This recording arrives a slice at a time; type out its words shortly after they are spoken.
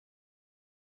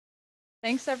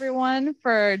Thanks everyone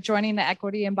for joining the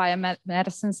Equity and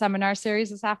Biomedicine Seminar series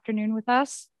this afternoon with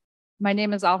us. My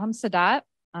name is Alham Sadat.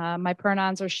 My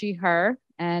pronouns are she, her,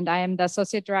 and I am the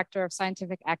Associate Director of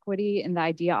Scientific Equity in the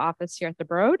IDEA office here at the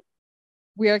Broad.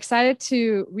 We are excited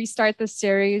to restart this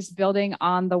series building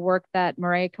on the work that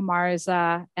Murray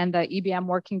Camarza and the EBM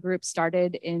working group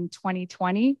started in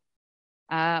 2020.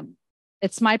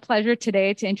 It's my pleasure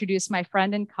today to introduce my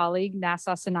friend and colleague,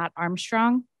 NASA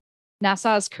Sinnott-Armstrong.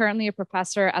 NASA is currently a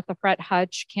professor at the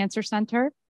Hutch Cancer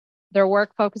Center. Their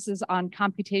work focuses on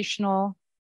computational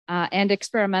and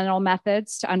experimental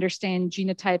methods to understand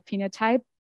genotype-phenotype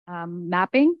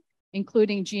mapping,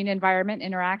 including gene-environment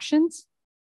interactions.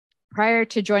 Prior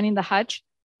to joining the Hutch,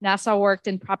 NASA worked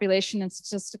in population and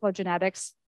statistical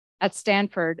genetics at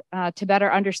Stanford to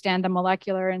better understand the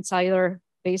molecular and cellular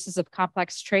basis of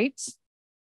complex traits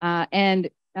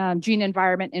and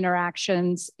gene-environment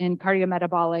interactions in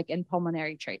cardiometabolic and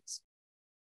pulmonary traits.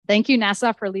 Thank you,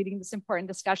 NASA, for leading this important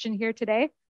discussion here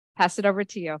today. Pass it over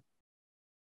to you.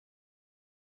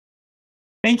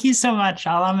 Thank you so much,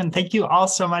 Alam, and thank you all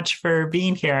so much for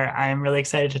being here. I'm really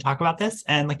excited to talk about this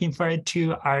and looking forward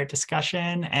to our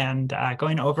discussion and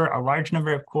going over a large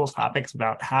number of cool topics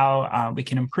about how we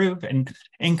can improve and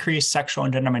increase sexual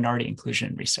and gender minority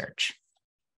inclusion in research.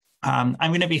 I'm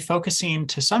going to be focusing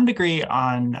to some degree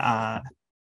on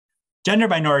gender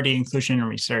minority inclusion in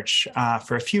research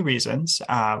for a few reasons.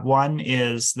 One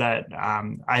is that I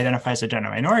identify as a gender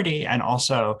minority, and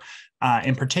also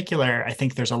in particular, I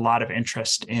think there's a lot of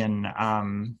interest in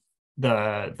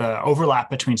the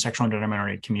overlap between sexual and gender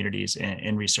minority communities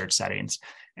in research settings.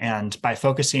 And by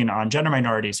focusing on gender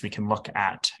minorities, we can look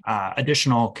at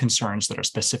additional concerns that are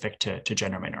specific to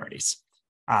gender minorities.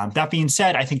 That being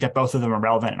said, I think that both of them are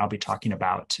relevant, and I'll be talking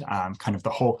about kind of the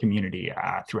whole community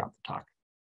throughout the talk.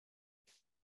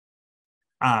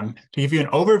 To give you an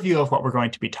overview of what we're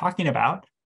going to be talking about,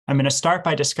 I'm going to start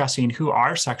by discussing who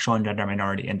are sexual and gender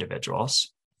minority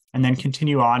individuals, and then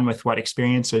continue on with what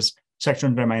experiences sexual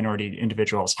and gender minority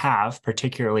individuals have,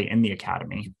 particularly in the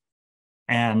academy,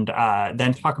 and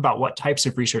then talk about what types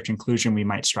of research inclusion we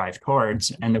might strive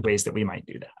towards and the ways that we might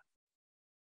do that.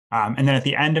 And then at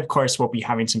the end, of course, we'll be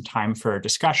having some time for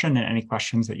discussion and any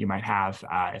questions that you might have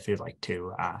if you'd like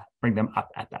to bring them up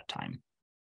at that time.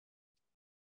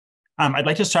 I'd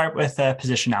like to start with a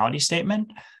positionality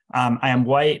statement. I am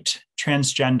white,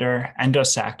 transgender,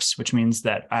 endosex, which means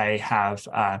that I have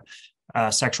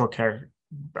sexual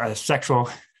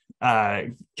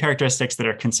characteristics that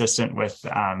are consistent with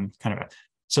kind of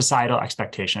societal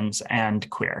expectations, and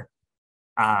queer.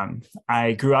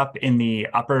 I grew up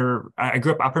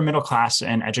upper middle class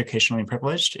and educationally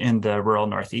privileged in the rural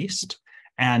Northeast.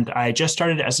 And I just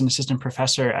started as an assistant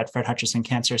professor at Fred Hutchinson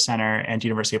Cancer Center and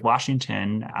University of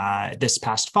Washington this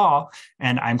past fall.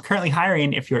 And I'm currently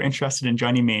hiring if you're interested in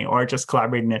joining me or just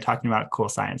collaborating and talking about cool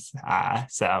science.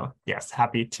 So yes,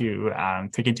 happy to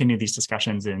continue these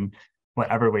discussions in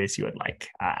whatever ways you would like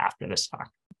after this talk.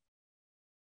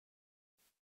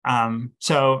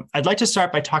 So I'd like to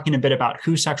start by talking a bit about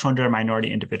who sexual and gender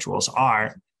minority individuals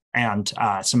are and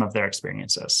some of their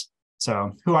experiences.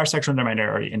 So who are sexual and gender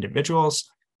minority individuals?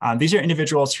 These are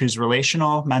individuals whose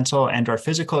relational, mental, and/or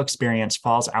physical experience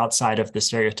falls outside of the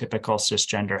stereotypical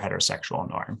cisgender heterosexual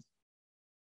norm.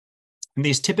 And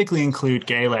these typically include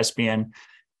gay, lesbian,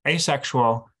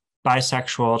 asexual,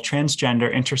 bisexual,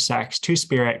 transgender, intersex,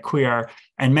 two-spirit, queer,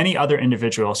 and many other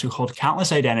individuals who hold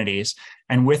countless identities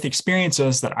and with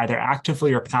experiences that either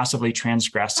actively or passively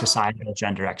transgress societal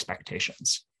gender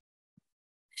expectations.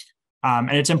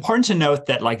 And it's important to note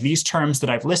that these terms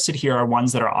that I've listed here are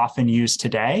ones that are often used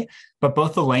today, but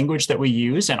both the language that we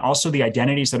use and also the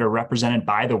identities that are represented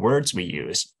by the words we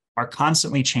use are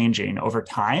constantly changing over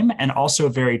time, and also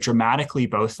very dramatically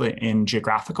both in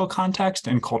geographical context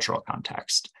and cultural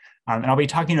context. And I'll be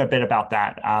talking a bit about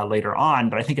that later on,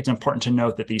 but I think it's important to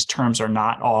note that these terms are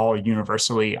not all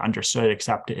universally understood,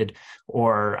 accepted,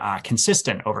 or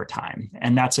consistent over time.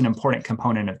 And that's an important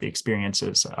component of the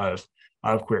experiences of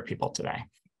queer people today.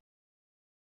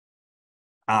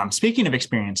 Speaking of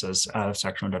experiences of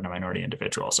sexual and gender minority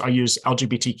individuals, I'll use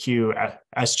LGBTQ,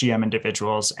 SGM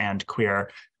individuals, and queer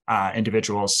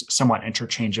individuals somewhat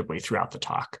interchangeably throughout the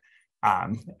talk.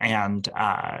 And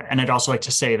I'd also like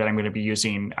to say that I'm going to be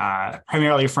using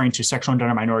primarily referring to sexual and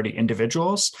gender minority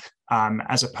individuals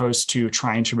as opposed to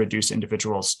trying to reduce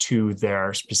individuals to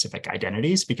their specific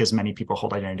identities, because many people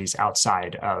hold identities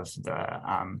outside of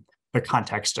the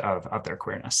context of their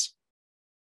queerness.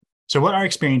 So what are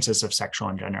experiences of sexual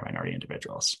and gender minority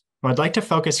individuals? I'd like to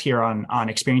focus here on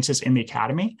experiences in the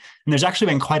academy. And there's actually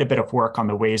been quite a bit of work on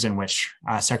the ways in which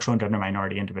sexual and gender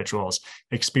minority individuals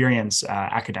experience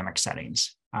academic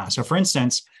settings. So for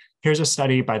instance, here's a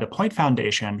study by the Point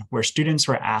Foundation where students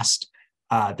were asked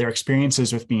their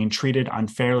experiences with being treated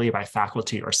unfairly by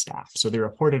faculty or staff. So they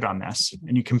reported on this,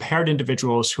 and you compared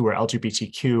individuals who were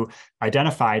LGBTQ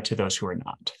identified to those who were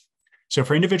not. So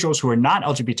for individuals who were not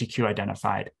LGBTQ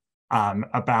identified,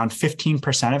 around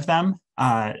 15% of them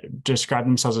described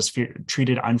themselves as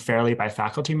treated unfairly by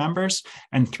faculty members,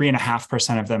 and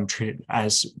 3.5% of them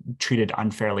treated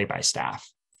unfairly by staff.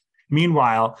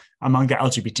 Meanwhile, among the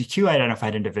LGBTQ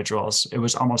identified individuals, it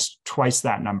was almost twice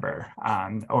that number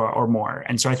or more.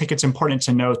 And so I think it's important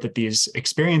to note that these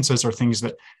experiences are things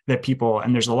that people,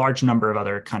 and there's a large number of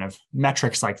other kind of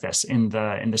metrics like this in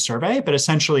the survey, but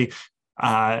essentially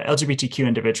LGBTQ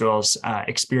individuals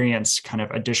experience kind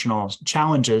of additional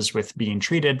challenges with being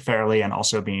treated fairly and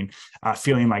also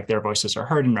feeling like their voices are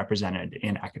heard and represented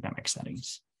in academic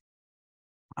settings.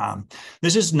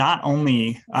 This is not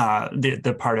only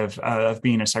the part of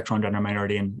being a sexual and gender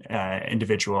minority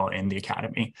individual in the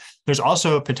academy. There's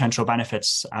also potential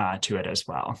benefits to it as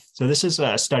well. So this is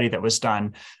a study that was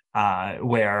done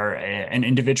where an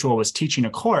individual was teaching a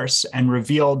course and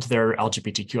revealed their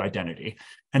LGBTQ identity.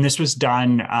 And this was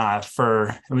done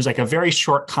it was like a very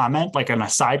short comment, like an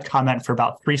aside comment for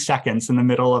about 3 seconds in the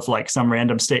middle of like some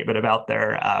random statement about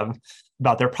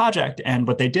their project. And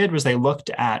what they did was they looked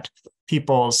at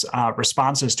people's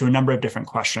responses to a number of different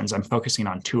questions. I'm focusing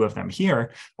on 2 of them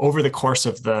here over the course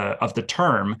of the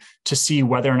term to see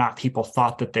whether or not people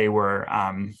thought that they were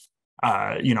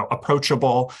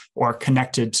approachable or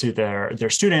connected to their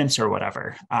students or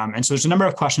whatever. And so there's a number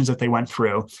of questions that they went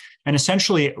through. And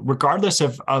essentially, regardless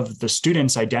of the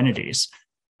students' identities,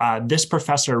 this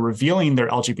professor revealing their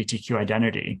LGBTQ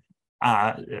identity,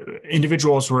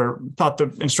 individuals thought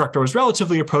the instructor was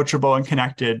relatively approachable and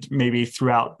connected maybe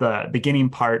throughout the beginning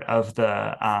part of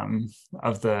the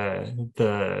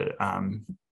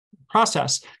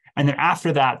process. And then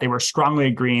after that, they were strongly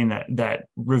agreeing that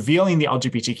revealing the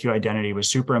LGBTQ identity was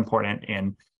super important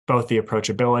in both the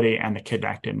approachability and the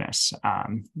connectedness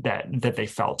that they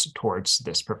felt towards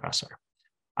this professor.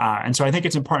 And so I think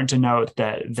it's important to note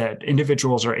that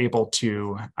individuals are able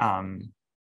to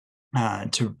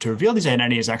reveal these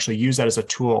identities, actually use that as a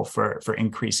tool for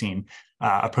increasing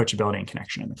approachability and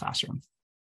connection in the classroom.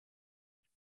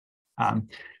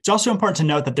 It's also important to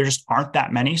note that there just aren't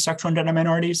that many sexual and gender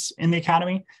minorities in the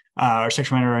academy or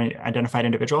sexual minority identified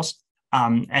individuals.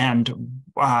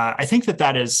 I think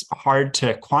that is hard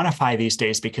to quantify these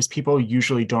days because people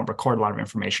usually don't record a lot of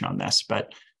information on this.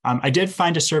 But I did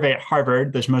find a survey at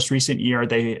Harvard this most recent year.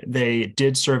 They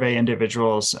did survey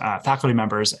individuals, faculty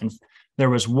members, and there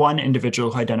was one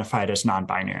individual who identified as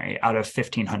non-binary out of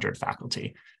 1,500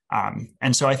 faculty.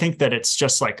 And so I think that it's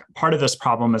just like part of this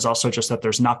problem is also just that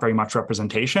there's not very much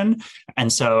representation.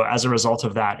 And so as a result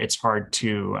of that, it's hard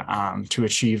to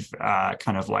achieve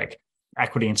kind of like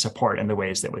equity and support in the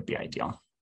ways that would be ideal.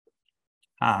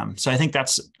 So I think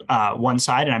that's one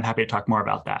side, and I'm happy to talk more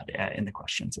about that in the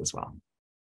questions as well.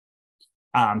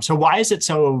 So why is it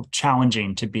so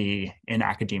challenging to be in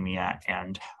academia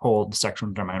and hold sexual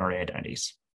and gender minority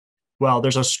identities? Well,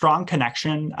 there's a strong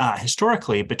connection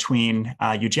historically between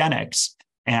eugenics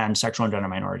and sexual and gender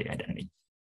minority identity.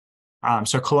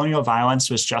 So colonial violence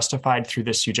was justified through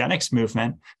this eugenics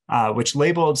movement, which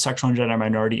labeled sexual and gender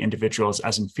minority individuals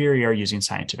as inferior using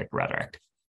scientific rhetoric.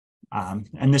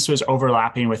 And this was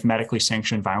overlapping with medically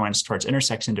sanctioned violence towards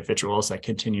intersex individuals that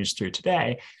continues through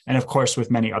today. And of course,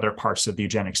 with many other parts of the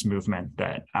eugenics movement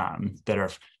that are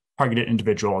targeted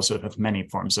individuals with many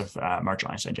forms of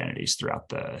marginalized identities throughout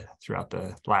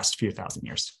the last few thousand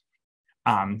years.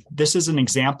 This is an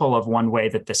example of one way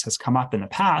that this has come up in the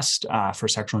past for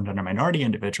sexual and gender minority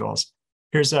individuals.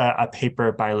 Here's a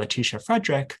paper by Letitia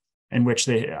Frederick in which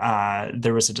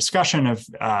there was a discussion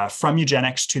of from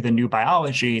eugenics to the new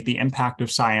biology, the impact of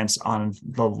science on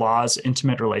the law's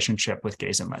intimate relationship with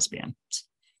gays and lesbians.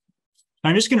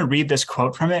 I'm just going to read this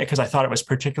quote from it because I thought it was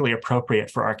particularly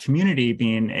appropriate for our community,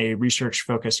 being a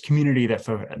research-focused community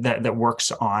that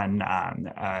works on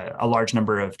a large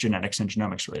number of genetics and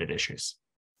genomics-related issues.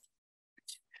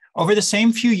 Over the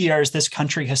same few years, this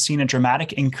country has seen a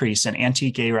dramatic increase in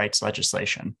anti-gay rights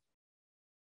legislation.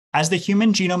 As the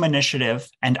Human Genome Initiative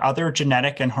and other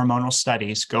genetic and hormonal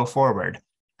studies go forward,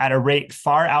 at a rate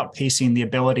far outpacing the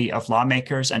ability of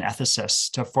lawmakers and ethicists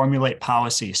to formulate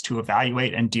policies to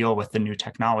evaluate and deal with the new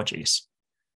technologies,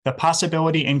 the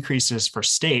possibility increases for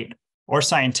state or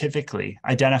scientifically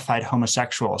identified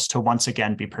homosexuals to once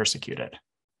again be persecuted.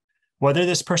 Whether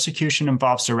this persecution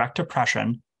involves direct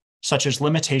oppression such as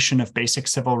limitation of basic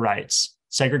civil rights,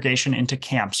 segregation into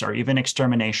camps, or even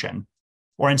extermination,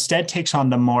 or instead takes on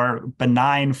the more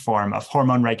benign form of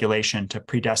hormone regulation to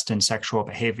predestined sexual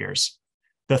behaviors,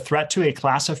 the threat to a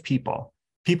class of people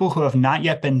who have not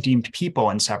yet been deemed people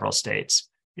in several states,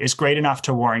 is great enough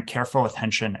to warrant careful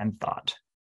attention and thought.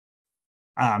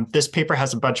 This paper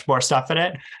has a bunch more stuff in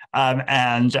it,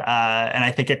 and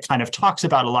I think it kind of talks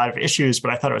about a lot of issues,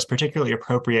 but I thought it was particularly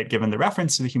appropriate, given the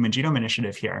reference to the Human Genome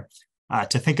Initiative here,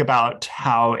 to think about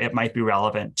how it might be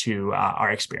relevant to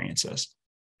our experiences.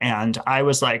 And I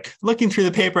was like looking through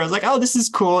the paper, I was like, oh, this is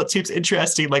cool. It seems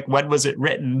interesting. Like, when was it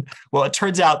written? Well, it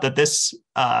turns out that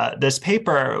this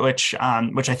paper, which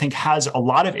I think has a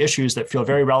lot of issues that feel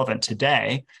very relevant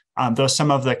today, though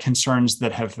some of the concerns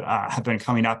that have been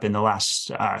coming up in the last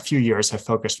few years have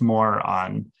focused more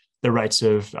on the rights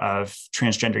of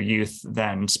transgender youth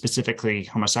than specifically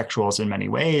homosexuals in many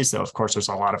ways, though, of course, there's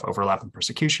a lot of overlap and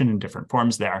persecution in different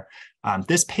forms there.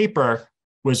 This paper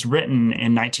was written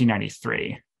in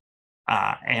 1993.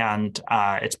 It's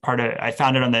I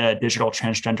found it on the Digital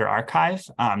Transgender Archive.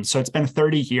 So it's been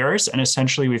 30 years, and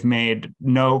essentially we've made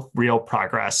no real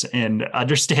progress in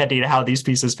understanding how these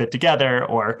pieces fit together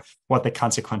or what the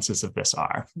consequences of this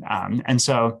are. And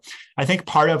so I think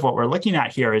part of what we're looking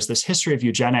at here is this history of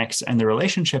eugenics, and the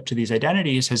relationship to these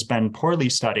identities has been poorly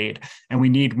studied, and we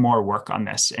need more work on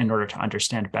this in order to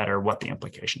understand better what the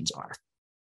implications are.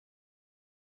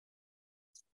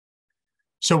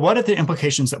 So what are the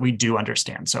implications that we do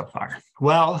understand so far?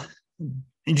 Well,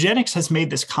 eugenics has made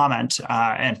this comment,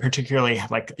 and particularly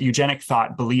like eugenic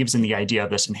thought believes in the idea of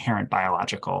this inherent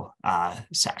biological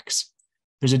sex.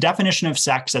 There's a definition of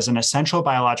sex as an essential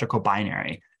biological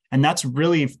binary, and that's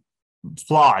really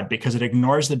flawed because it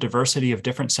ignores the diversity of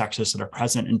different sexes that are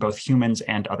present in both humans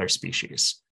and other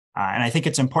species. And I think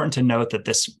it's important to note that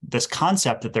this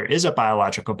concept that there is a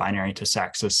biological binary to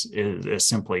sex is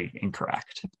simply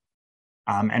incorrect.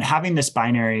 And having this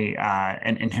binary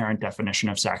and inherent definition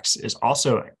of sex is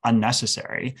also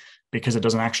unnecessary because it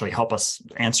doesn't actually help us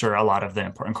answer a lot of the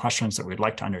important questions that we'd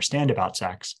like to understand about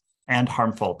sex, and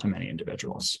harmful to many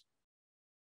individuals.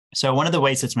 So one of the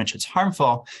ways it's mentioned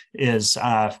harmful is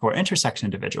for intersex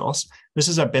individuals. This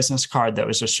is a business card that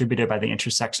was distributed by the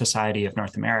Intersex Society of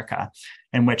North America,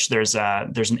 in which there's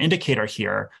an indicator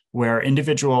here where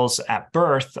individuals at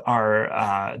birth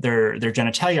are their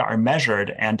genitalia are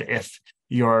measured, and if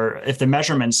the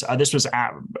measurements, this was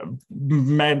at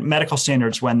medical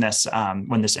standards when this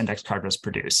index card was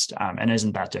produced, and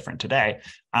isn't that different today.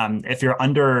 If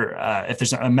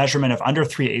there's a measurement of under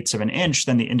 3/8 of an inch,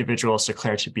 then the individual is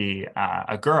declared to be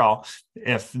a girl.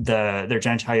 If their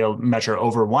genitalia measure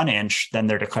over 1 inch, then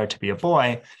they're declared to be a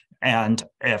boy. And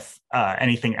if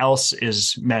anything else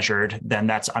is measured, then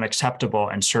that's unacceptable,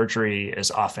 and surgery is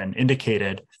often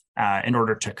indicated in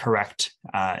order to correct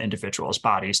individuals'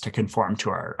 bodies to conform to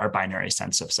our binary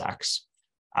sense of sex.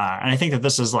 And I think that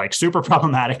this is like super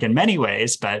problematic in many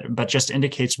ways, but just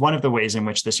indicates one of the ways in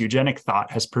which this eugenic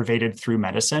thought has pervaded through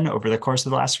medicine over the course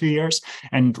of the last few years,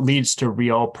 and leads to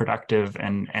real productive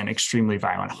and extremely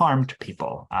violent harm to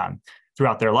people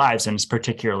throughout their lives, and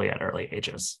particularly at early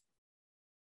ages.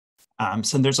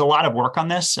 So there's a lot of work on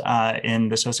this in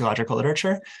the sociological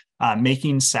literature.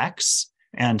 Making Sex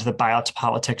and the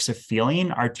Biopolitics of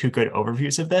Feeling are two good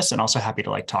overviews of this, and also happy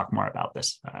to talk more about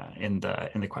this in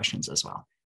the questions as well.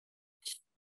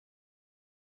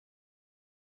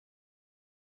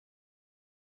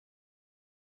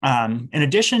 In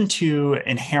addition to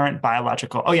inherent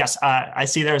biological, oh yes, I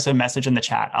see there's a message in the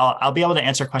chat. I'll be able to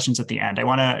answer questions at the end. I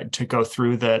want to go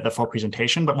through the full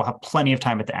presentation, but we'll have plenty of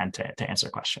time at the end to answer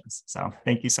questions. So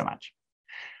thank you so much.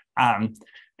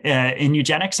 In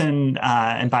eugenics and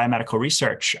biomedical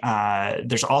research,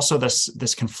 there's also this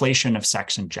conflation of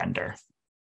sex and gender.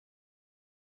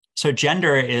 So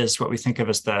gender is what we think of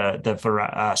as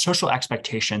the social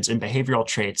expectations and behavioral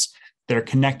traits that are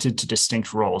connected to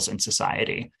distinct roles in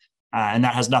society. And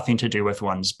that has nothing to do with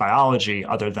one's biology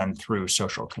other than through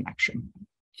social connection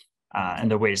and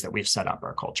the ways that we've set up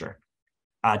our culture.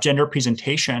 Gender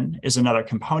presentation is another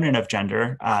component of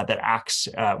gender that acts,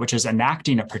 which is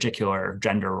enacting a particular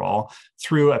gender role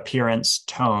through appearance,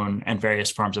 tone, and various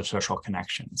forms of social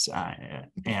connections.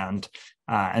 And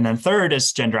then third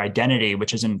is gender identity,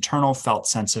 which is an internal felt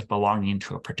sense of belonging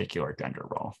to a particular gender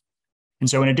role. And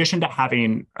so in addition to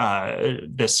having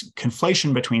this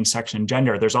conflation between sex and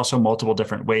gender, there's also multiple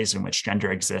different ways in which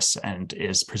gender exists and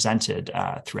is presented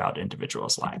throughout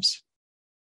individuals' lives.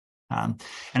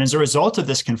 And as a result of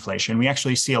this conflation, we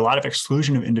actually see a lot of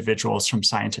exclusion of individuals from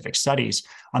scientific studies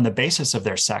on the basis of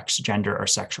their sex, gender, or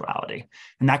sexuality.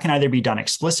 And that can either be done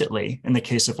explicitly in the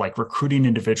case of like recruiting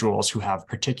individuals who have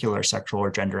particular sexual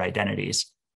or gender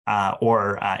identities,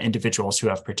 or individuals who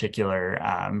have particular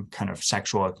kind of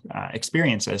sexual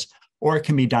experiences, or it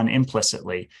can be done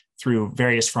implicitly through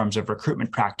various forms of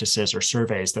recruitment practices or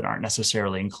surveys that aren't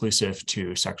necessarily inclusive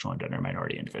to sexual and gender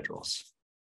minority individuals.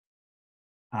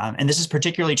 And this is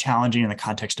particularly challenging in the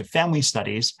context of family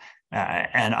studies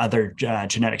and other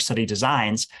genetic study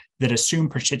designs that assume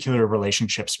particular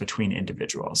relationships between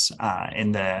individuals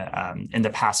in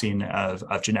the passing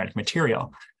of genetic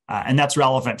material. And that's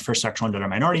relevant for sexual and gender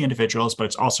minority individuals, but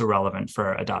it's also relevant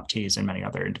for adoptees and many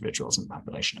other individuals in the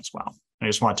population as well. I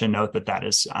just want to note that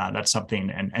that's something,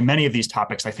 and many of these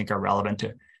topics I think are relevant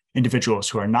to individuals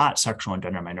who are not sexual and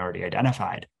gender minority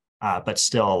identified, but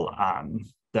still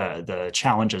the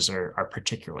challenges are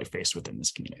particularly faced within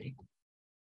this community.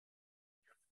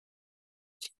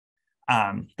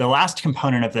 The last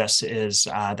component of this is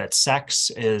that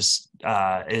sex is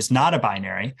not a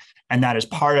binary, and that is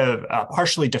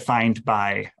partially defined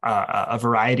by a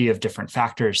variety of different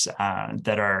factors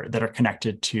that are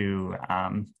connected to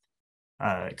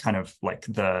kind of like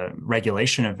the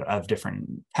regulation of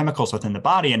different chemicals within the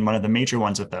body, and one of the major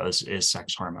ones of those is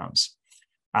sex hormones.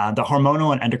 The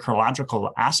hormonal and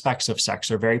endocrinological aspects of sex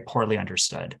are very poorly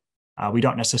understood. We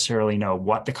don't necessarily know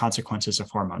what the consequences of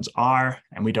hormones are,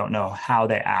 and we don't know how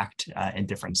they act in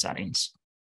different settings.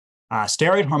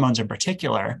 Steroid hormones in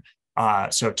particular,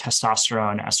 so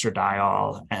testosterone,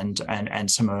 estradiol,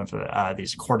 and some of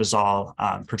these cortisol,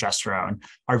 progesterone,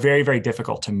 are very, very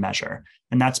difficult to measure.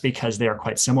 And that's because they are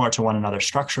quite similar to one another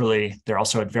structurally. They're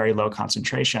also at very low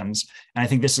concentrations. And I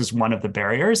think this is one of the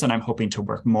barriers, and I'm hoping to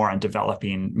work more on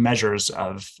developing measures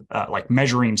of like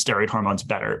measuring steroid hormones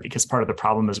better, because part of the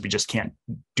problem is we just can't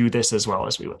do this as well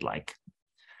as we would like.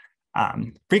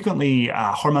 Frequently,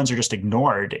 hormones are just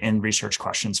ignored in research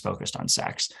questions focused on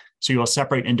sex. So you will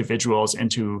separate individuals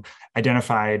into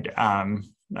identified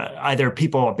either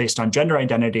people based on gender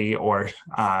identity or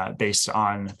based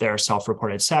on their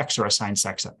self-reported sex or assigned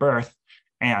sex at birth.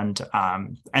 And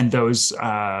those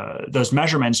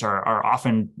measurements are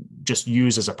often just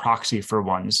used as a proxy for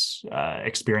one's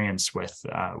experience with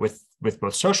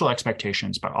both social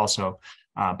expectations, but also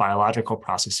biological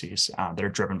processes that are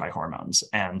driven by hormones.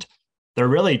 And they're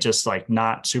really just like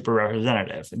not super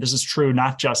representative. And this is true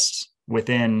not just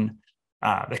within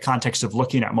the context of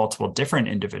looking at multiple different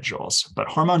individuals, but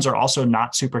hormones are also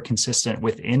not super consistent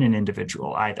within an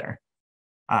individual either.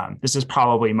 This is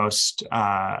probably most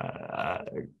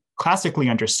classically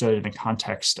understood in the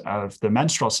context of the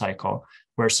menstrual cycle,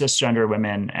 where cisgender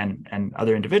women and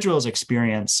other individuals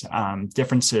experience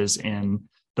differences in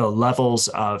the levels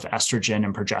of estrogen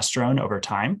and progesterone over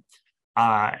time.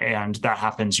 And that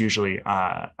happens usually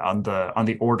on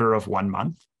the order of 1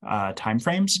 month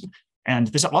timeframes. And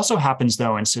this also happens,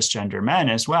 though, in cisgender men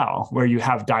as well, where you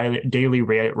have daily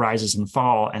rises and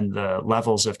fall in the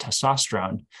levels of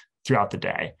testosterone throughout the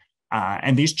day.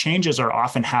 And these changes are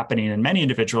often happening in many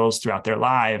individuals throughout their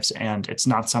lives, and it's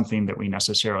not something that we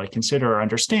necessarily consider or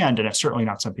understand, and it's certainly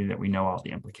not something that we know all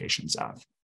the implications of.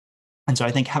 And so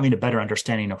I think having a better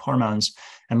understanding of hormones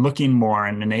and looking more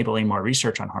and enabling more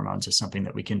research on hormones is something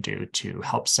that we can do to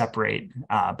help separate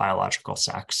biological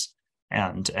sex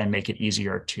and make it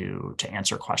easier to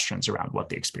answer questions around what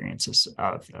the experiences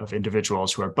of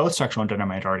individuals who are both sexual and gender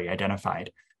minority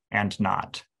identified and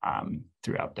not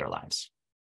throughout their lives.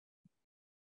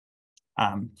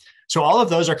 So all of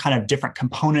those are kind of different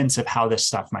components of how this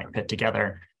stuff might fit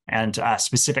together, and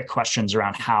specific questions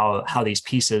around how these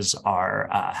pieces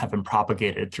have been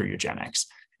propagated through eugenics.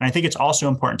 And I think it's also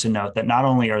important to note that not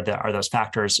only are those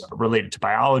factors related to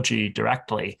biology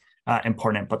directly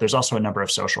important, but there's also a number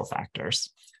of social factors.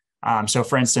 So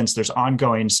for instance, there's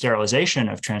ongoing sterilization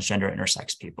of transgender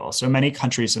intersex people. So many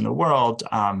countries in the world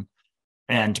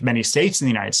and many states in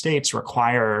the United States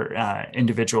require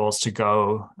individuals to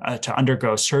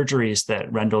undergo surgeries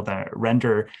that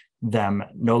render them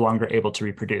no longer able to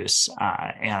reproduce.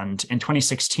 And in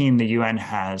 2016, the UN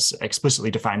has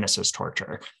explicitly defined this as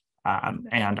torture.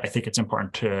 And I think it's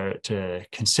important to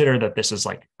consider that this is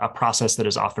like a process that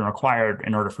is often required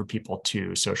in order for people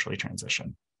to socially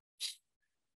transition.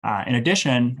 In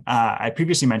addition, I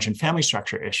previously mentioned family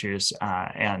structure issues,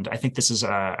 and I think this is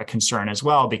a concern as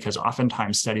well, because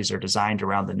oftentimes studies are designed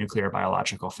around the nuclear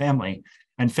biological family,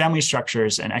 and family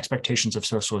structures and expectations of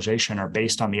socialization are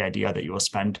based on the idea that you will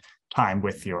spend time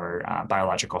with your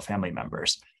biological family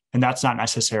members. And that's not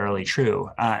necessarily true,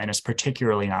 and it's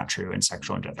particularly not true in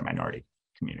sexual and gender minority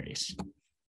communities.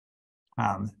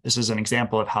 This is an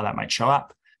example of how that might show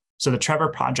up. So the Trevor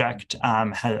Project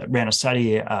ran a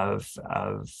study of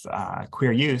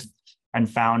queer youth and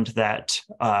found that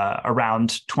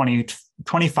around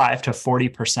 25 to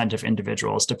 40% of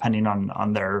individuals, depending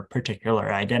on their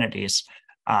particular identities,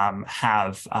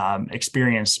 have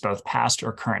experienced both past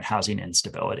or current housing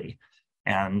instability.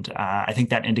 And I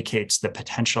think that indicates the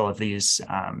potential of these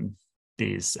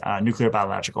nuclear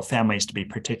biological families to be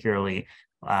particularly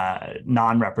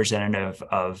non-representative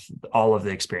of all of the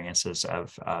experiences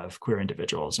of queer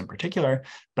individuals in particular,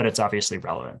 but it's obviously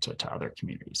relevant to other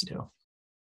communities too.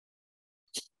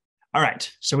 All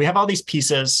right, so we have all these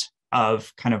pieces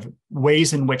of kind of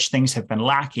ways in which things have been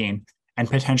lacking and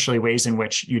potentially ways in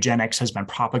which eugenics has been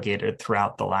propagated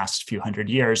throughout the last few hundred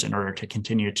years in order to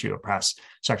continue to oppress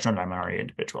sexual and minority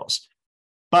individuals.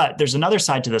 But there's another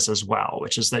side to this as well,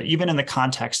 which is that even in the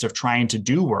context of trying to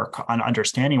do work on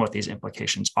understanding what these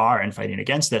implications are and fighting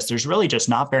against this, there's really just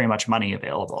not very much money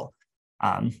available.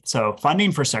 So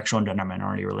funding for sexual and gender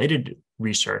minority related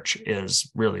research is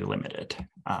really limited.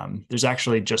 There's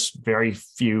actually just very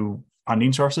few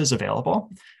funding sources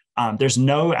available. There's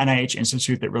no NIH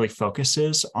institute that really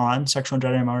focuses on sexual and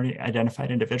gender minority identified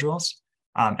individuals.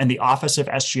 And the Office of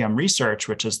SGM Research,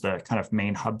 which is the kind of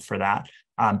main hub for that,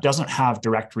 doesn't have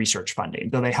direct research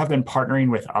funding, though they have been partnering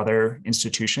with other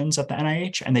institutions at the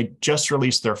NIH, and they just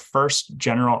released their first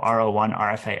general R01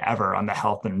 RFA ever on the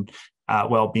health and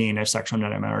well-being of sexual and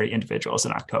gender minority individuals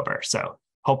in October. So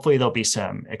hopefully there'll be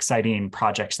some exciting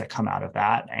projects that come out of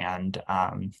that. And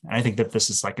I think that this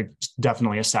is like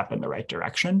definitely a step in the right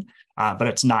direction, but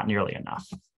it's not nearly enough.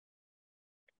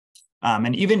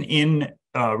 And even in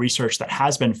research that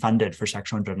has been funded for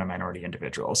sexual and gender minority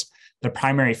individuals, the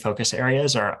primary focus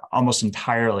areas are almost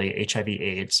entirely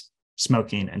HIV/AIDS,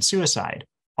 smoking, and suicide,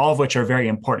 all of which are very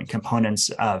important components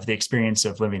of the experience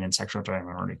of living in sexual and gender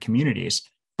minority communities.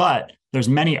 But there's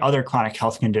many other chronic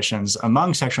health conditions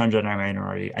among sexual and gender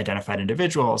minority identified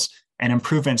individuals and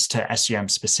improvements to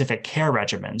SGM-specific care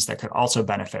regimens that could also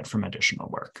benefit from additional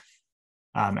work.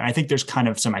 And I think there's kind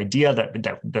of some idea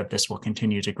that this will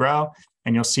continue to grow,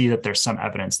 and you'll see that there's some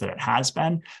evidence that it has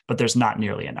been, but there's not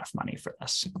nearly enough money for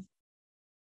this.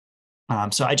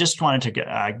 So I just wanted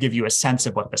to give you a sense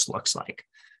of what this looks like.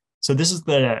 So this is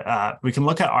we can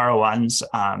look at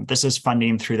R01s. This is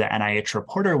funding through the NIH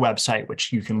Reporter website,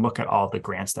 which you can look at all the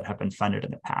grants that have been funded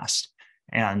in the past.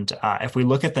 And if we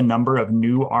look at the number of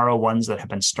new R01s that have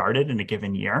been started in a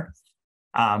given year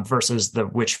versus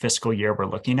which fiscal year we're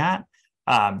looking at,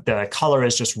 the color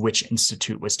is just which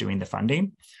institute was doing the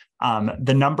funding.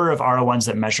 The number of R01s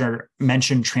that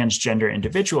mention transgender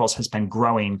individuals has been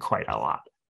growing quite a lot.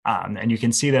 And you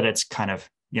can see that it's kind of,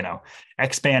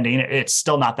 expanding. It's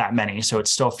still not that many. So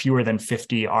it's still fewer than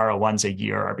 50 R01s a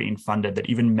year are being funded that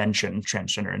even mention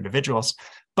transgender individuals,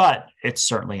 but it's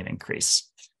certainly an increase.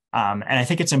 And I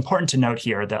think it's important to note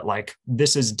here that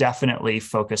this is definitely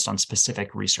focused on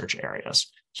specific research areas.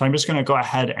 So I'm just going to go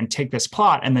ahead and take this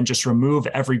plot and then just remove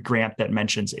every grant that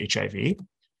mentions HIV.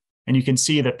 And you can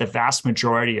see that the vast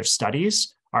majority of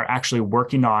studies are actually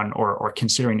working on or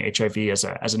considering HIV as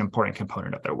an important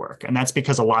component of their work. And that's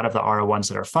because a lot of the R01s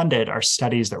that are funded are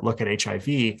studies that look at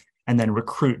HIV and then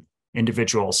recruit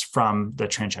individuals from the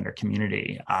transgender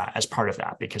community as part of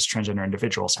that, because transgender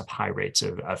individuals have high rates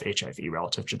of HIV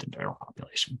relative to the general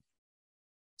population.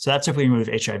 So that's if we remove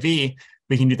HIV.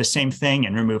 We can do the same thing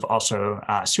and remove also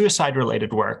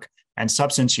suicide-related work and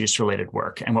substance use-related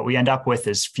work. And what we end up with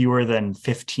is fewer than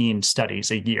 15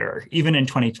 studies a year, even in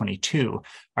 2022,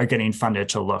 are getting funded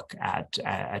to look at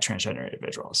transgender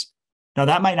individuals. Now,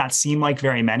 that might not seem like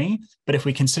very many, but if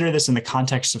we consider this in the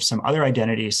context of some other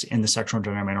identities in the sexual and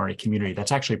gender minority community,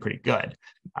 that's actually pretty good.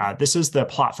 This is the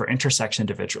plot for intersex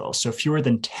individuals. So fewer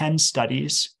than 10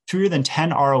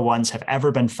 R01s have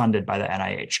ever been funded by the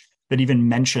NIH that even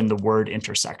mention the word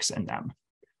intersex in them.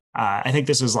 I think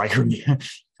this is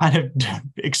kind of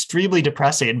extremely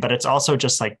depressing, but it's also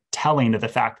just telling of the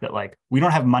fact that we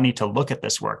don't have money to look at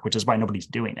this work, which is why nobody's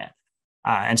doing it.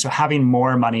 And so having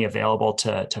more money available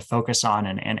to focus on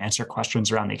and answer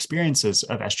questions around the experiences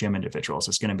of SGM individuals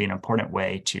is going to be an important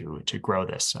way to grow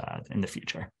this in the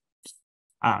future.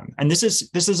 And this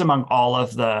is among all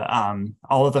of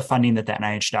the funding that the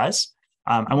NIH does.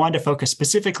 I wanted to focus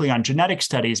specifically on genetic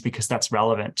studies because that's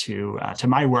relevant to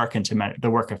my work and to the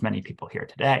work of many people here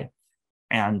today.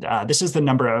 And this is the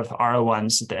number of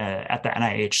R01s at the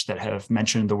NIH that have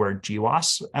mentioned the word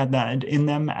GWAS in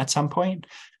them at some point.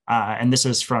 And this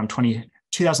is from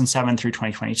 2007 through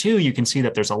 2022. You can see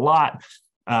that there's a lot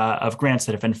of grants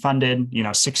that have been funded,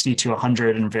 60 to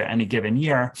 100 in any given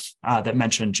year that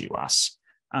mention GWAS.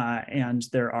 and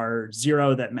there are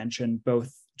 0 that mention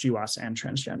both GWAS and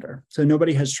transgender. So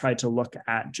nobody has tried to look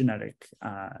at genetic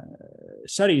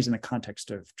studies in the context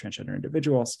of transgender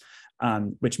individuals,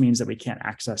 which means that we can't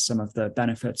access some of the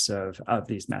benefits of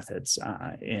these methods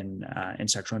in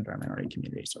sexual and gender minority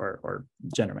communities or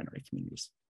gender minority communities.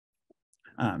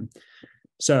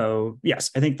 So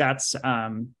yes, I think that's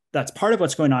part of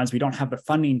what's going on is we don't have the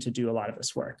funding to do a lot of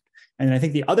this work. And I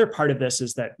think the other part of this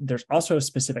is that there's also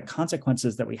specific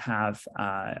consequences that we have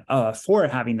for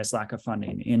having this lack of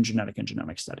funding in genetic and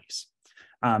genomic studies.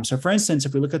 So for instance,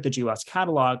 if we look at the GWAS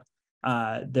catalog,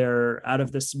 there out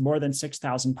of this more than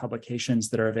 6,000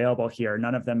 publications that are available here,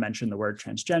 none of them mention the word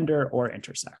transgender or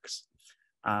intersex.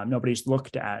 Nobody's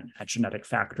looked at genetic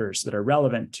factors that are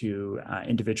relevant to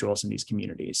individuals in these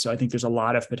communities. So I think there's a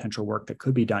lot of potential work that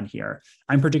could be done here.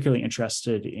 I'm particularly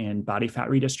interested in body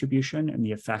fat redistribution and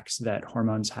the effects that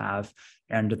hormones have,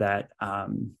 and that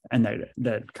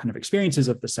kind of experiences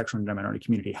of the sexual and gender minority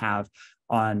community have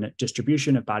on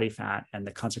distribution of body fat and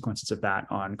the consequences of that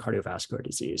on cardiovascular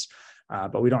disease.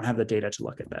 But we don't have the data to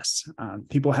look at this.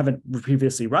 People haven't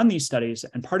previously run these studies,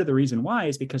 and part of the reason why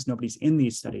is because nobody's in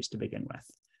these studies to begin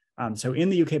with. So in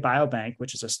the UK Biobank,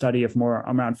 which is a study of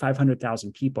around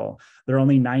 500,000 people, there are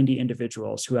only 90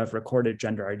 individuals who have recorded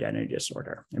gender identity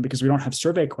disorder. And because we don't have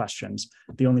survey questions,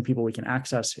 the only people we can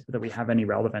access that we have any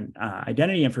relevant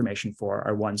identity information for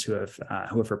are ones who have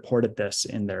reported this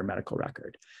in their medical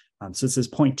record. So this is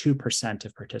 0.2%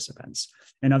 of participants.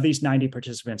 And of these 90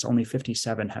 participants, only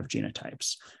 57 have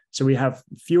genotypes. So we have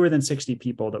fewer than 60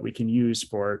 people that we can use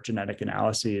for genetic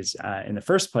analyses in the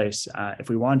first place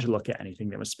if we wanted to look at anything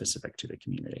that was specific to the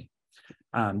community.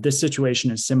 This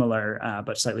situation is similar,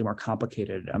 but slightly more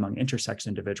complicated among intersex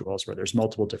individuals, where there's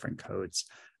multiple different codes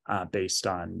based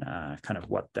on kind of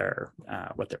what their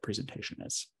presentation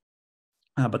is.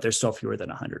 But there's still fewer than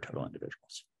 100 total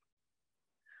individuals.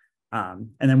 And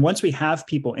then once we have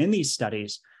people in these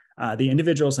studies, the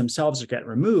individuals themselves get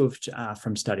removed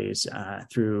from studies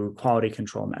through quality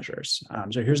control measures.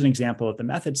 So here's an example of the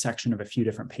methods section of a few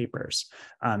different papers.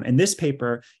 In this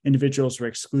paper, individuals were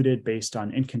excluded based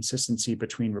on inconsistency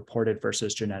between reported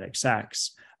versus genetic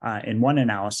sex in one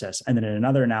analysis, and then in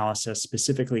another analysis,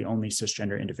 specifically only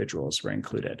cisgender individuals were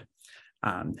included.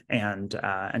 And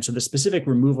so the specific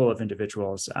removal of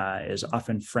individuals is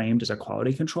often framed as a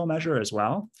quality control measure as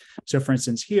well. So for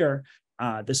instance, here,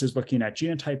 this is looking at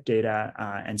genotype data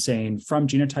and saying from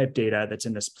genotype data that's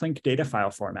in this Plink data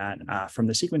file format from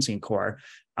the sequencing core,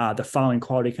 the following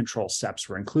quality control steps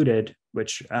were included,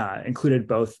 which included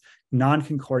both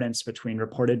non-concordance between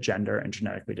reported gender and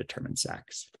genetically determined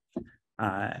sex.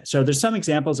 So there's some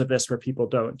examples of this where people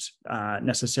don't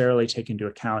necessarily take into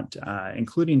account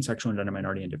including sexual and gender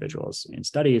minority individuals in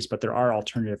studies, but there are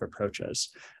alternative approaches.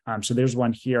 So there's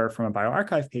one here from a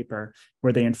bioRxiv paper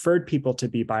where they inferred people to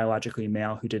be biologically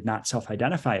male who did not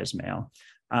self-identify as male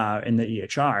in the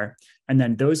EHR. And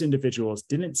then those individuals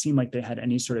didn't seem like they had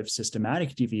any sort of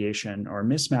systematic deviation or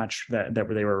mismatch that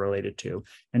they were related to.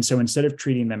 And so instead of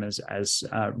treating them as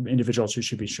individuals who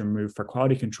should be removed for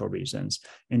quality control reasons,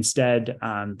 instead,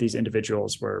 these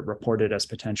individuals were reported as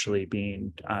potentially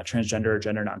being transgender or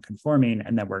gender nonconforming,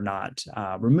 and then were not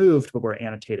removed, but were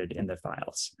annotated in the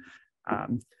files.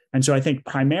 And so I think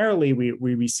primarily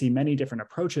we see many different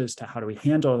approaches to how do we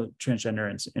handle transgender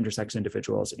and intersex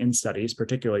individuals in studies,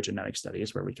 particularly genetic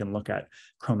studies, where we can look at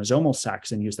chromosomal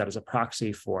sex and use that as a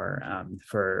proxy for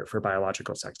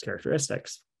biological sex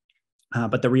characteristics.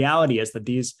 But the reality is that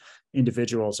these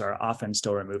individuals are often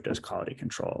still removed as quality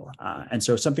control. And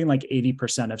so something like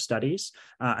 80% of studies,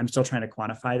 I'm still trying to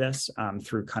quantify this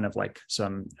through kind of like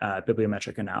some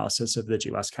bibliometric analysis of the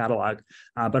GWAS catalog,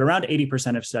 but around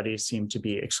 80% of studies seem to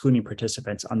be excluding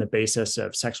participants on the basis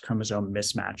of sex chromosome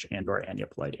mismatch and or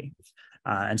aneuploidy.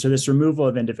 And so this removal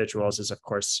of individuals is, of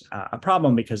course, a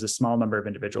problem because the small number of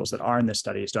individuals that are in the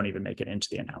studies don't even make it into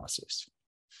the analysis.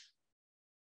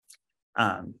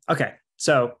 Okay,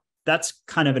 so that's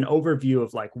kind of an overview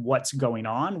of like what's going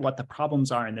on, what the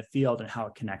problems are in the field, and how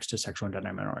it connects to sexual and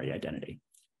gender minority identity.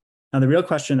 Now, the real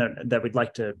question that we'd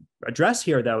like to address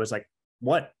here, though, is like,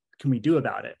 what can we do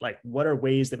about it? Like, what are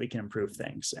ways that we can improve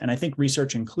things? And I think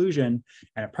research inclusion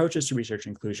and approaches to research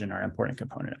inclusion are an important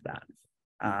component of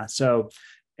that. So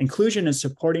inclusion is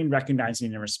supporting,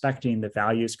 recognizing, and respecting the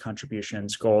values,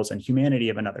 contributions, goals, and humanity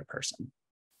of another person.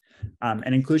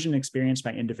 And inclusion experienced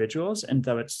by individuals, and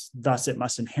thus it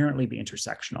must inherently be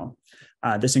intersectional.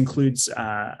 This includes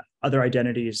other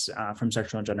identities from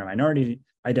sexual and gender minority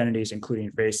identities, including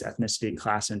race, ethnicity,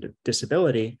 class, and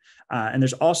disability. And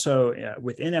there's also,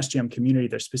 within SGM community,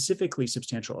 there's specifically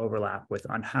substantial overlap with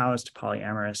unhoused,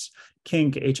 polyamorous,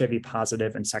 kink, HIV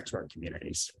positive, and sex work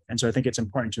communities. And so I think it's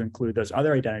important to include those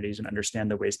other identities and understand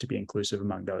the ways to be inclusive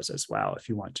among those as well, if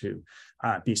you want to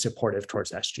be supportive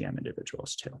towards SGM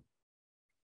individuals too.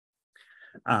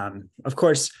 Of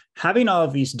course, having all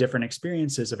of these different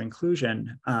experiences of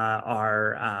inclusion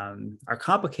are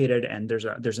complicated, and there's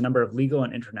a number of legal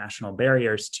and international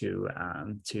barriers to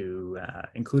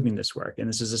including this work. And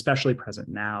this is especially present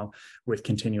now with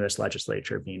continuous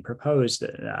legislature being proposed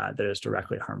that is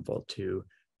directly harmful to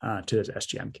those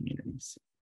SGM communities.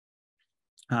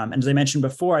 And as I mentioned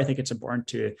before, I think it's important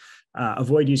to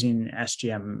avoid using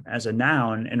SGM as a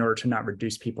noun in order to not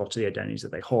reduce people to the identities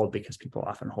that they hold, because people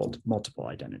often hold multiple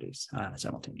identities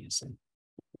simultaneously.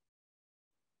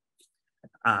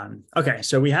 Okay,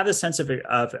 so we have a sense of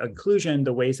inclusion,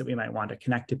 the ways that we might want to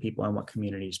connect to people and what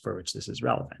communities for which this is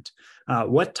relevant.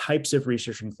 What types of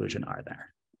research inclusion are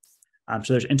there?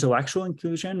 So there's intellectual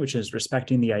inclusion, which is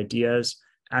respecting the ideas,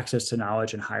 access to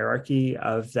knowledge, and hierarchy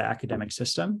of the academic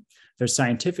system. There's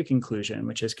scientific inclusion,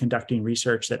 which is conducting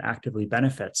research that actively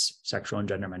benefits sexual and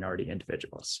gender minority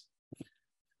individuals.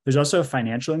 There's also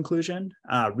financial inclusion.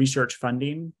 Research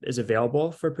funding is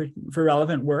available for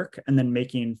relevant work, and then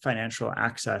making financial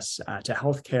access to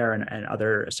healthcare and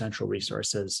other essential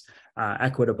resources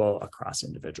equitable across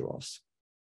individuals.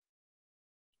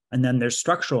 And then there's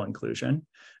structural inclusion,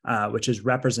 which is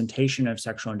representation of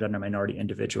sexual and gender minority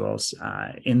individuals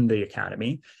in the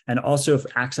academy, and also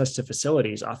access to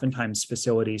facilities. Oftentimes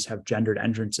facilities have gendered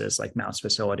entrances, like Mouse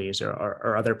facilities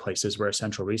or other places where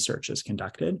essential research is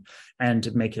conducted,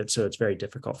 and make it so it's very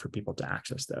difficult for people to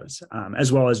access those,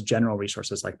 as well as general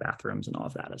resources like bathrooms and all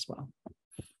of that as well.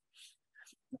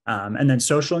 And then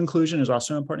social inclusion is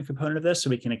also an important component of this. So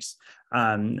we can,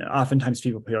 oftentimes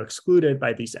people feel excluded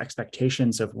by these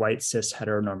expectations of white cis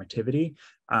heteronormativity.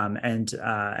 And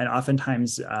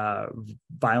oftentimes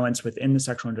violence within the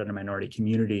sexual and gender minority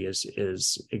community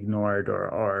is ignored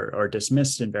or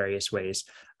dismissed in various ways.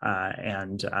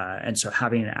 And so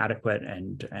having adequate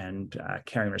and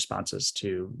caring responses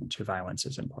to violence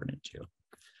is important too.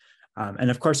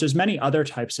 And of course, there's many other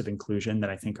types of inclusion that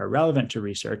I think are relevant to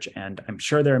research, and I'm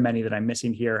sure there are many that I'm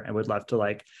missing here, and would love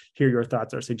to hear your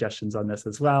thoughts or suggestions on this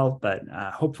as well. But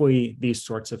hopefully these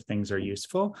sorts of things are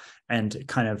useful, and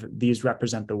kind of these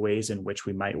represent the ways in which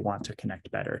we might want to connect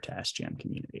better to SGM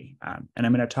community. And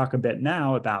I'm going to talk a bit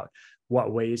now about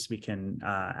what ways we can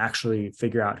actually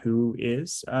figure out who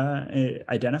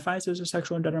identifies as a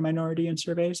sexual and gender minority in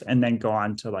surveys, and then go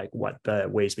on to what the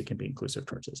ways we can be inclusive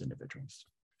towards those individuals.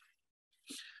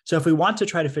 So if we want to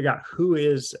try to figure out who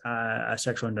is a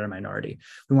sexual and gender minority,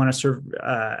 we want to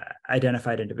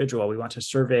identified individual, we want to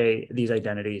survey these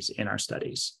identities in our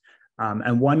studies.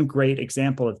 And one great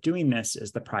example of doing this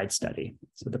is the PRIDE study.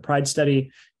 So the PRIDE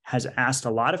study has asked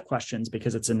a lot of questions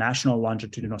because it's a national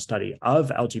longitudinal study of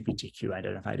LGBTQ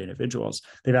identified individuals.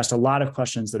 They've asked a lot of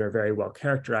questions that are very well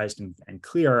characterized and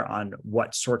clear on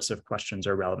what sorts of questions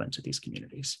are relevant to these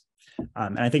communities.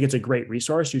 And I think it's a great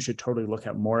resource. You should totally look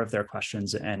at more of their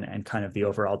questions and kind of the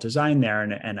overall design there.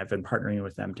 And I've been partnering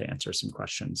with them to answer some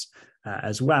questions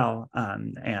as well,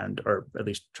 or at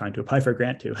least trying to apply for a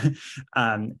grant too.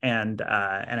 And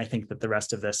I think that the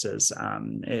rest of this is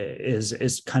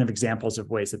kind of examples of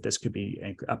ways that this could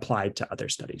be applied to other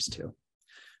studies too.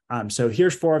 So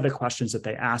here's 4 of the questions that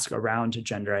they ask around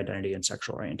gender identity and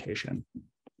sexual orientation.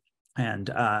 And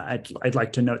I'd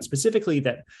like to note specifically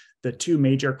that the 2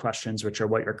 major questions, which are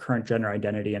what your current gender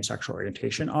identity and sexual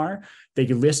orientation are, they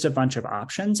list a bunch of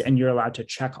options, and you're allowed to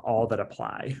check all that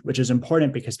apply, which is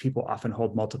important because people often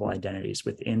hold multiple identities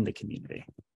within the community.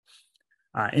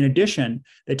 In addition,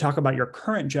 they talk about your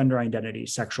current gender identity,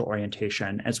 sexual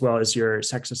orientation, as well as your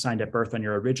sex assigned at birth on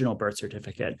your original birth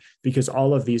certificate, because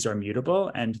all of these are mutable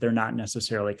and they're not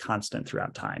necessarily constant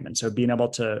throughout time. And so being able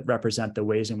to represent the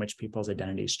ways in which people's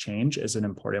identities change is an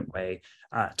important way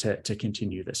to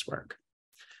continue this work.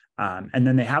 And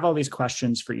then they have all these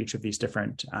questions for each of these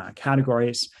different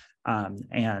categories.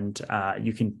 And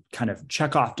you can kind of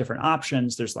check off different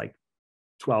options. There's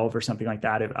 12 or something like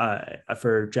that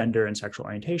for gender and sexual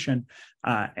orientation.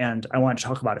 And I want to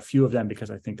talk about a few of them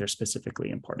because I think they're specifically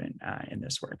important in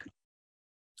this work.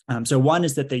 So one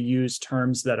is that they use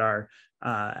terms that are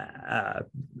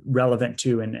relevant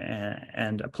to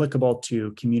and applicable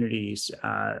to communities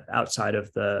outside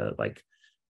of the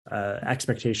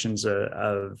expectations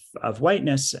of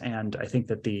whiteness. And I think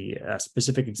that the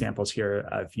specific examples here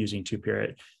of using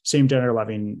two-spirit, same gender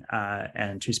loving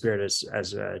and two-spirit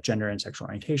as a gender and sexual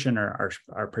orientation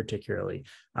are particularly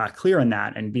clear in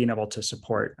that, and being able to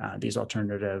support these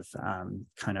alternative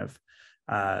kind of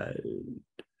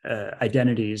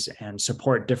identities and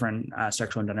support different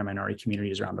sexual and gender minority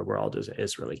communities around the world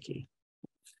is really key.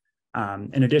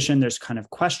 In addition, there's kind of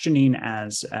questioning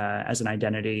as an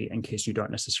identity in case you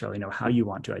don't necessarily know how you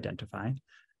want to identify,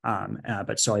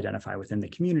 but still identify within the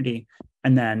community.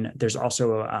 And then there's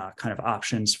also kind of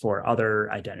options for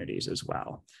other identities as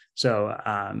well. So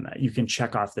you can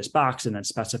check off this box and then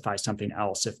specify something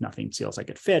else if nothing feels like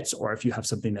it fits, or if you have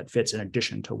something that fits in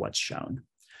addition to what's shown.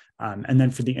 And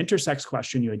then for the intersex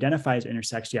question, you identify as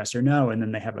intersex, yes or no, and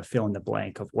then they have a fill in the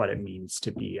blank of what it means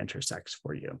to be intersex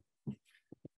for you.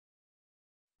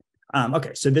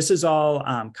 Okay, so this is all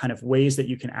kind of ways that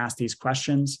you can ask these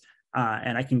questions.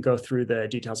 And I can go through the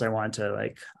details. I wanted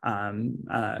to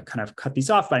kind of cut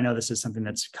these off, but I know this is something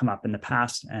that's come up in the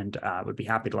past, and would be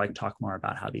happy to talk more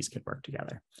about how these could work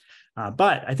together.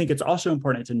 But I think it's also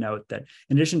important to note that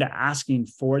in addition to asking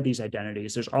for these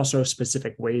identities, there's also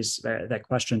specific ways that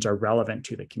questions are relevant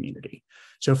to the community.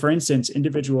 So for instance,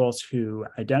 individuals who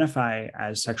identify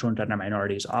as sexual and gender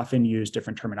minorities often use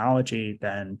different terminology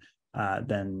than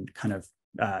kind of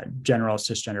general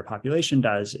cisgender population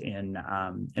does in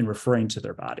referring to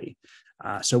their body.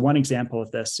 So one example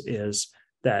of this is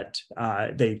that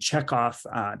they check off,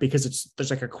 because there's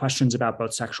like a questions about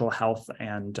both sexual health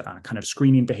and kind of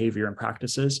screening behavior and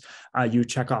practices. You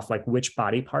check off which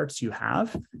body parts you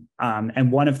have.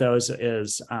 And one of those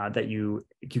is that you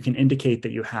can indicate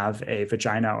that you have a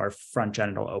vagina or front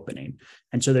genital opening.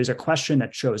 And so there's a question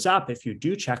that shows up if you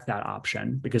do check that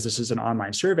option, because this is an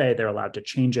online survey, they're allowed to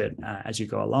change it as you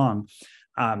go along.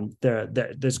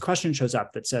 This question shows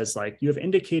up that says, you have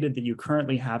indicated that you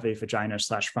currently have a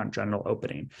vagina/front genital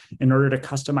opening. In order to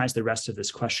customize the rest of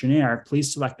this questionnaire,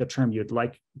 please select the term you'd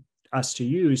like us to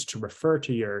use to refer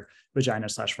to your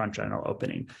vagina/front genital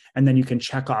opening. And then you can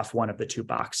check off one of the two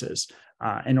boxes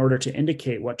in order to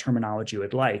indicate what terminology you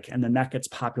would like. And then that gets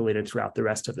populated throughout the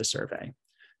rest of the survey.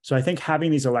 So I think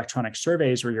having these electronic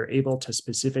surveys where you're able to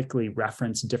specifically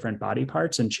reference different body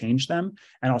parts and change them,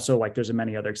 and also there's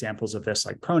many other examples of this,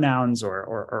 like pronouns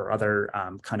or other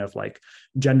kind of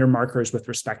gender markers with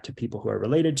respect to people who are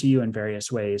related to you in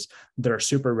various ways that are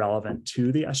super relevant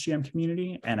to the SGM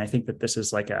community. And I think that this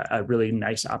is a really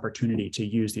nice opportunity to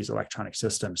use these electronic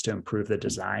systems to improve the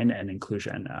design and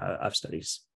inclusion of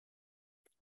studies.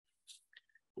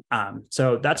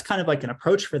 So that's kind of an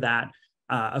approach for that.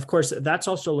 Of course, that's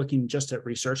also looking just at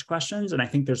research questions. And I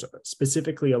think there's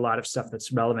specifically a lot of stuff that's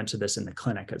relevant to this in the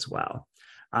clinic as well.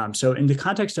 So in the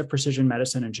context of precision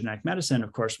medicine and genetic medicine,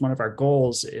 of course, one of our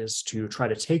goals is to try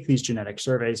to take these genetic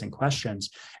surveys and questions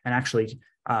and actually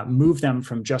move them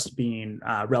from just being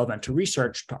relevant to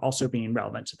research to also being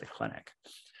relevant to the clinic.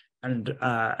 And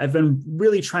I've been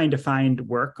really trying to find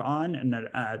work on, and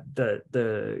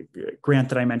the grant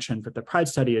that I mentioned for the PRIDE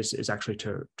study is actually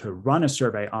to run a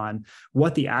survey on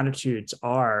what the attitudes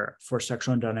are for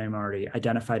sexual and gender minority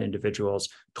identified individuals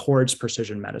towards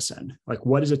precision medicine.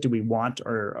 What is it do we want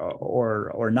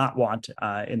or not want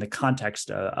in the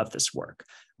context of this work?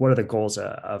 What are the goals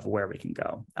of where we can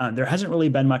go? There hasn't really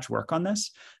been much work on this,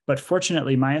 but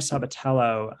fortunately, Maya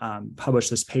Sabatello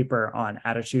published this paper on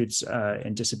attitudes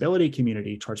in disability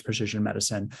community towards precision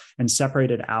medicine and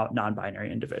separated out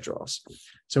non-binary individuals.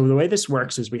 So the way this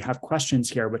works is we have questions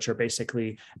here, which are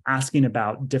basically asking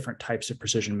about different types of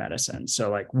precision medicine.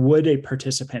 So would a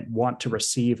participant want to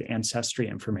receive ancestry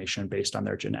information based on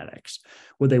their genetics?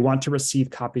 Would they want to receive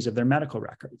copies of their medical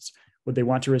records? Would they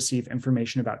want to receive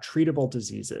information about treatable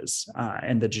diseases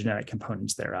and the genetic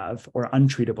components thereof, or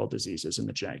untreatable diseases and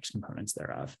the genetics components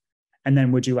thereof? And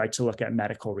then would you like to look at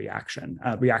medical reaction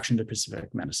to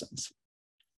specific medicines?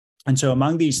 And so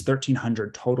among these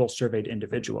 1,300 total surveyed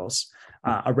individuals,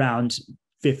 around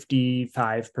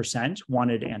 55%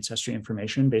 wanted ancestry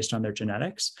information based on their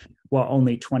genetics, while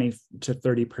only 20 to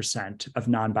 30% of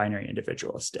non-binary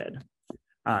individuals did.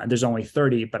 There's only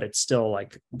 30, but it's still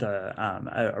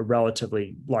a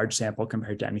relatively large sample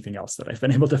compared to anything else that I've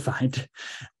been able to find.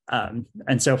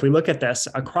 And so if we look at this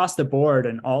across the board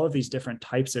in all of these different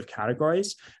types of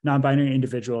categories, non-binary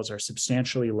individuals are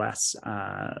substantially less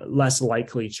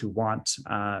likely to want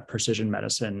precision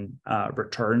medicine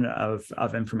return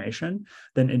of information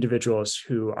than individuals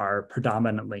who are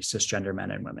predominantly cisgender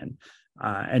men and women.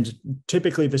 And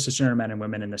typically the cisgender men and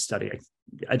women in this study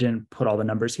I didn't put all the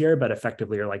numbers here, but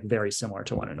effectively are like very similar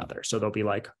to one another. So they'll be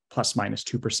like plus minus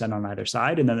 2% on either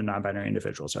side. And then the non-binary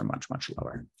individuals are much, much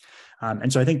lower.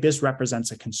 And so I think this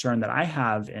represents a concern that I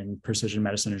have in precision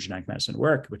medicine and genetic medicine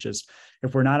work, which is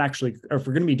if we're not actually, or if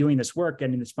we're going to be doing this work,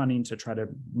 getting this funding to try to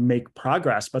make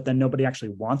progress, but then nobody actually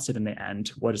wants it in the end,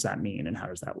 what does that mean and how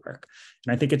does that work?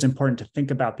 And I think it's important to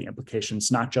think about the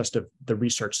implications, not just of the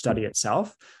research study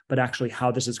itself, but actually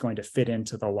how this is going to fit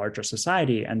into the larger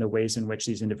society and the ways in which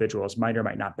these individuals might or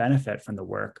might not benefit from the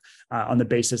work on the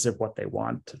basis of what they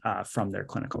want from their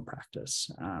clinical practice,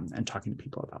 and talking to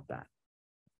people about that.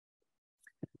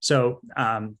 So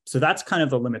that's kind of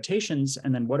the limitations.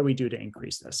 And then what do we do to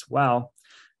increase this? Well,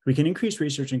 we can increase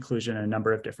research inclusion in a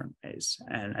number of different ways.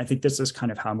 And I think this is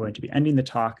kind of how I'm going to be ending the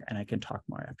talk, and I can talk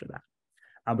more after that.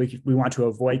 We want to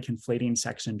avoid conflating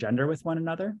sex and gender with one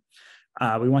another.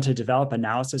 We want to develop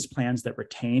analysis plans that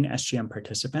retain SGM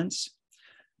participants.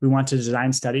 We want to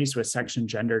design studies with sex and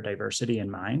gender diversity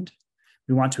in mind.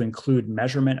 We want to include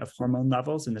measurement of hormone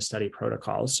levels in the study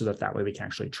protocols so that way we can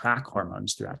actually track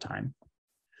hormones throughout time.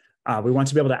 We want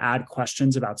to be able to add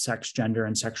questions about sex, gender,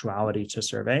 and sexuality to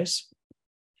surveys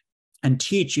and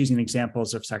teach using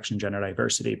examples of sex and gender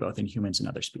diversity, both in humans and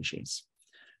other species.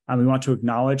 We want to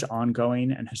acknowledge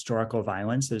ongoing and historical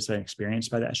violence that has been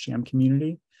experienced by the SGM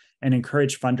community and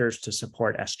encourage funders to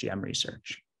support SGM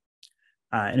research.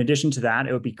 In addition to that,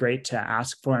 it would be great to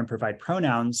ask for and provide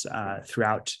pronouns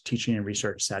throughout teaching and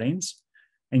research settings,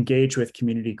 engage with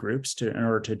community groups in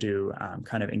order to do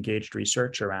kind of engaged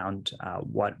research around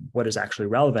what is actually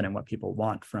relevant and what people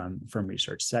want from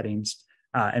research settings,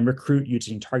 and recruit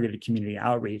using targeted community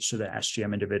outreach so that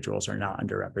SGM individuals are not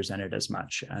underrepresented as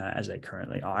much as they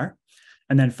currently are.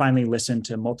 And then finally, listen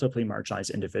to multiply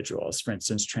marginalized individuals, for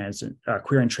instance,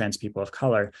 queer and trans people of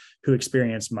color who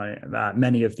experience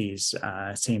many of these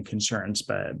same concerns,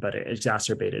 but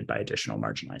exacerbated by additional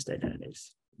marginalized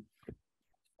identities.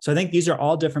 So I think these are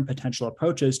all different potential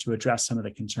approaches to address some of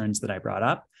the concerns that I brought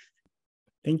up.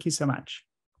 Thank you so much.